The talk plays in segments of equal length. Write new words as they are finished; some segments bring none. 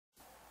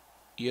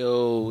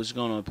Yo, what's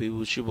going on,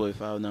 people? It's your boy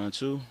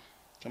 592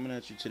 coming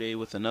at you today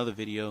with another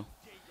video.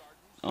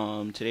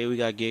 Today we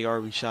got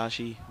Gegard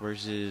Mousasi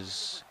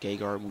versus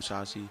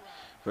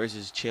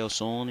Chael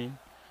Sonnen.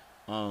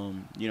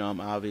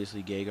 I'm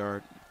obviously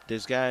Gegard.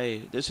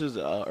 This is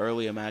a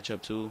earlier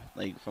matchup too,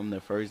 like from the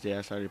first day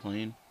I started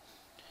playing.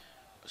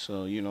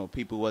 So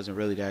people wasn't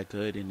really that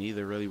good, and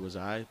neither really was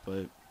I.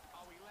 But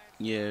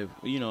yeah,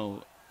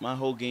 my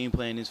whole game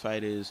plan in this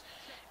fight is,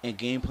 and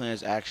game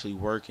plans actually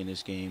work in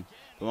this game.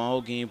 But my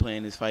whole game plan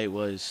in this fight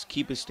was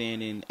keep it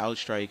standing,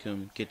 outstrike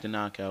him, get the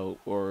knockout,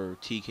 or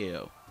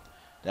TKO.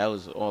 That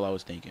was all I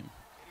was thinking.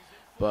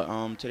 But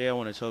today I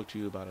want to talk to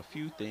you about a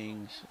few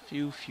things,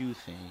 few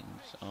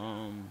things.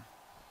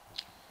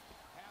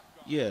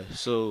 Yeah.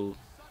 So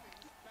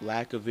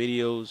lack of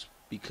videos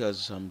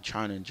because I'm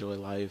trying to enjoy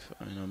life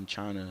and I'm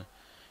trying to,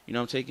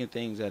 I'm taking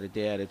things at a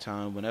day at a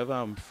time. Whenever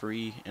I'm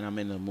free and I'm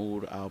in the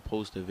mood, I'll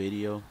post a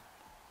video.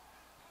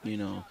 You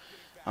know,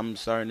 I'm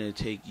starting to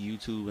take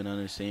YouTube and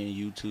understand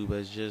YouTube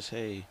as just,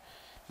 hey,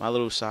 my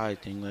little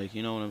side thing. Like,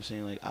 you know what I'm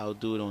saying? Like, I'll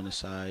do it on the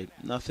side.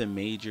 Nothing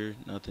major,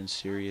 nothing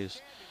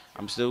serious.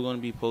 I'm still going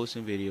to be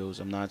posting videos.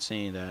 I'm not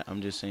saying that.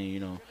 I'm just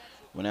saying,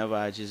 whenever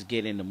I just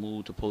get in the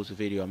mood to post a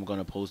video, I'm going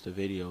to post a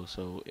video.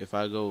 So if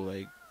I go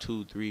like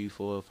 2, 3,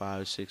 4,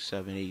 5, 6,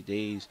 7, 8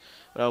 days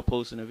without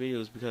posting the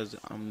videos, because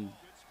I'm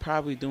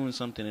probably doing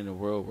something in the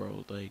real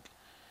world. Like,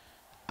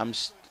 I'm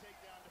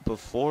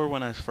before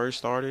when I first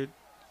started,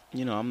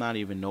 I'm not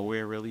even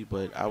nowhere really,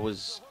 but I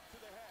was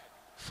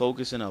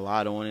focusing a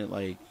lot on it,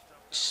 like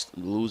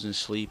losing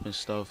sleep and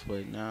stuff.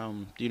 But now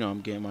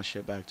I'm getting my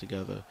shit back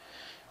together.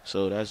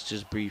 So that's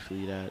just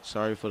briefly that.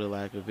 Sorry for the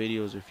lack of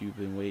videos if you've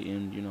been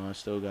waiting. I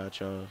still got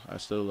y'all. I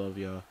still love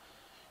y'all.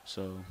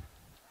 So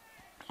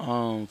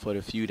for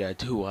the few that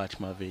do watch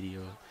my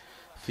videos,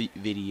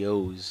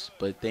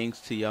 but thanks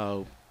to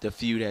y'all, the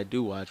few that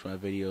do watch my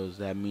videos,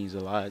 that means a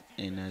lot,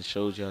 and that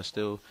shows y'all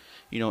still,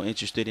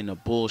 interested in the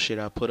bullshit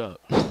I put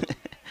up.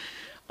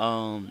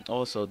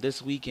 Also,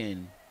 this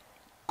weekend,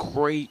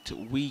 great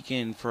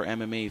weekend for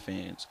MMA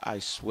fans. I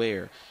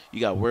swear. You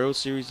got World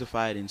Series to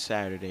fight in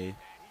Saturday,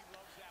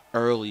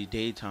 early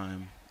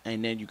daytime,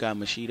 and then you got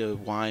Machida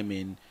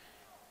Wyman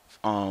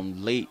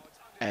late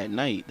at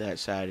night that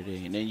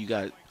Saturday, and then you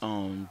got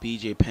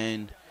BJ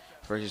Penn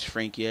versus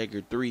Frankie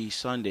Edgar 3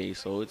 Sunday.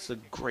 So it's a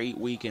great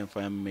weekend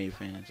for MMA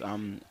fans.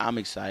 I'm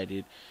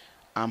excited.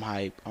 I'm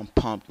hyped. I'm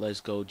pumped.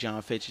 Let's go.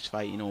 John Fitch is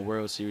fighting on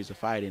World Series of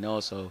Fighting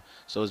also.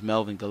 So is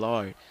Melvin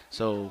Gillard.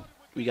 So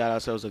we got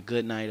ourselves a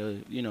good night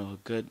of, a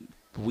good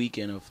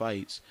weekend of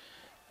fights.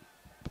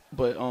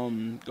 But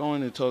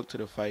going to talk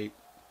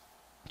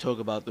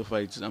about the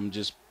fights. I'm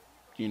just,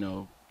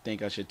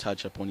 think I should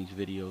touch up on these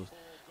videos,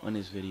 on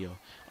this video.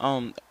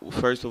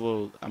 First of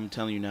all, I'm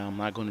telling you now, I'm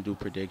not going to do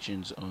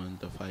predictions on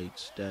the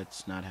fights.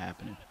 That's not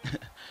happening.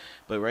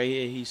 But right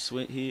here, he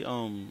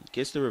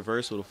gets the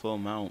reversal to full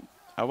mount.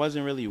 I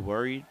wasn't really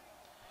worried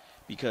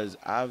because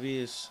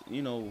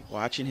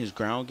watching his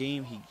ground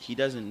game, he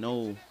doesn't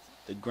know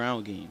the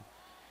ground game.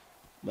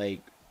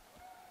 Like,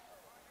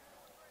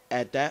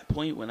 at that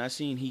point, when I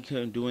seen he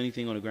couldn't do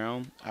anything on the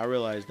ground, I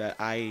realized that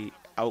I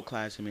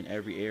outclassed him in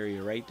every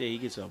area. Right there, he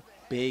gets a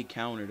big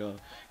counter though,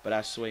 but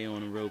I sway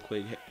on him real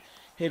quick,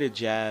 hit a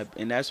jab,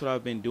 and that's what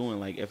I've been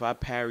doing. Like, if I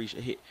parry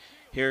hit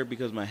here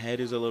because my head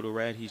is a little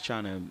red, he's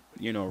trying to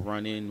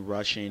run in,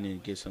 rush in,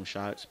 and get some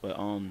shots. But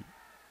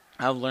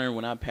I've learned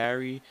when I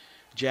parry,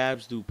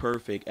 jabs do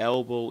perfect.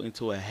 Elbow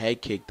into a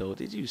head kick though.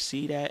 Did you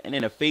see that? And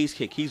then a face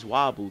kick. He's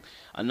wobbled.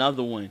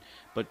 Another one,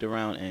 but the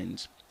round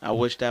ends. I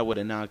wish that would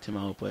have knocked him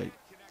out, but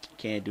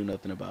can't do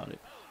nothing about it.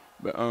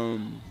 But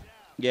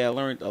yeah, I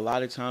learned a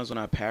lot of times when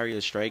I parry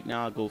a strike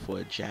now, I go for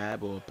a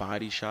jab or a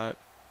body shot.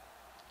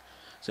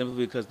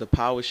 Simply because the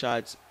power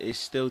shots, it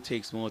still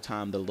takes more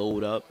time to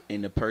load up,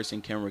 and the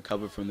person can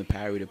recover from the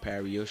parry to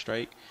parry your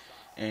strike,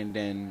 and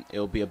then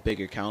it'll be a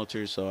bigger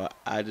counter. So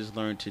I just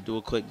learned to do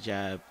a quick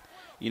jab,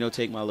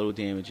 take my little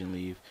damage and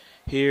leave.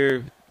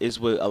 Here is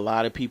what a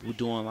lot of people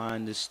do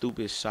online, this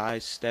stupid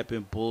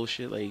sidestepping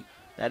bullshit. Like,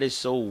 that is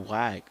so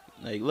whack.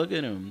 Like, look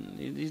at him.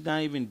 He's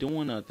not even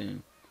doing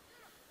nothing.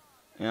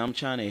 And I'm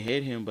trying to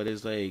hit him, but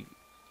it's like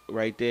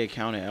right there,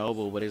 counter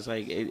elbow. But it's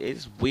like,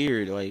 it's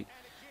weird. Like,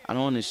 I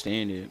don't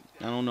understand it.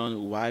 I don't know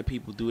why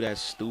people do that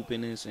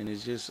stupidness, and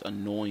it's just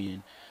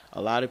annoying.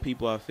 A lot of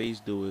people I face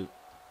do it.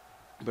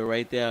 But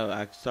right there,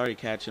 I started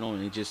catching on,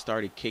 and it just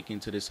started kicking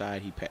to the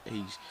side.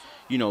 He's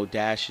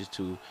dashes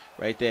to.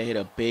 Right there, hit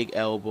a big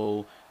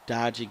elbow,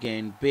 dodge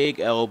again, big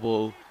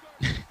elbow,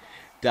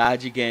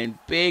 dodge again,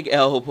 big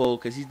elbow,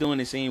 because he's doing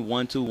the same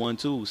 1-2,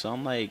 1-2. So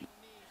I'm like,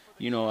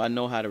 I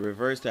know how to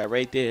reverse that.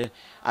 Right there,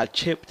 I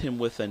chipped him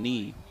with a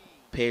knee.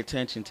 Pay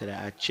attention to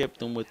that. I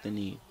chipped him with the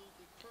knee.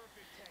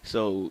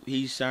 So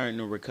he's starting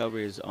to recover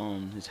his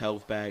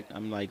health back.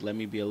 I'm like, let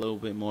me be a little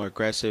bit more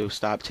aggressive.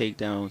 Stop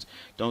takedowns.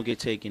 Don't get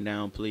taken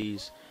down,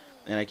 please.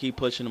 And I keep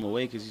pushing him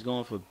away because he's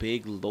going for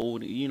big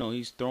load.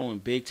 He's throwing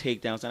big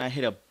takedowns. And I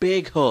hit a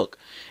big hook.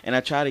 And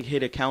I try to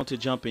hit a counter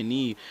jumping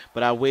knee.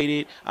 But I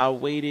waited,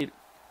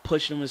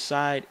 pushed him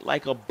aside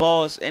like a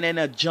boss, and then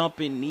a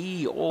jumping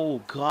knee. Oh,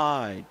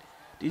 God.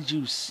 Did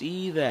you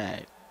see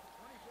that?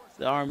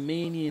 The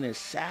Armenian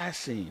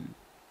assassin.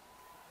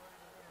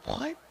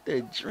 What?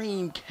 The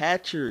dream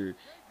catcher.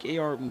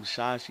 Gegard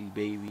Mousasi,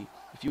 baby.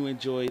 If you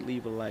enjoyed,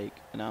 leave a like,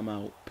 and I'm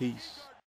out. Peace.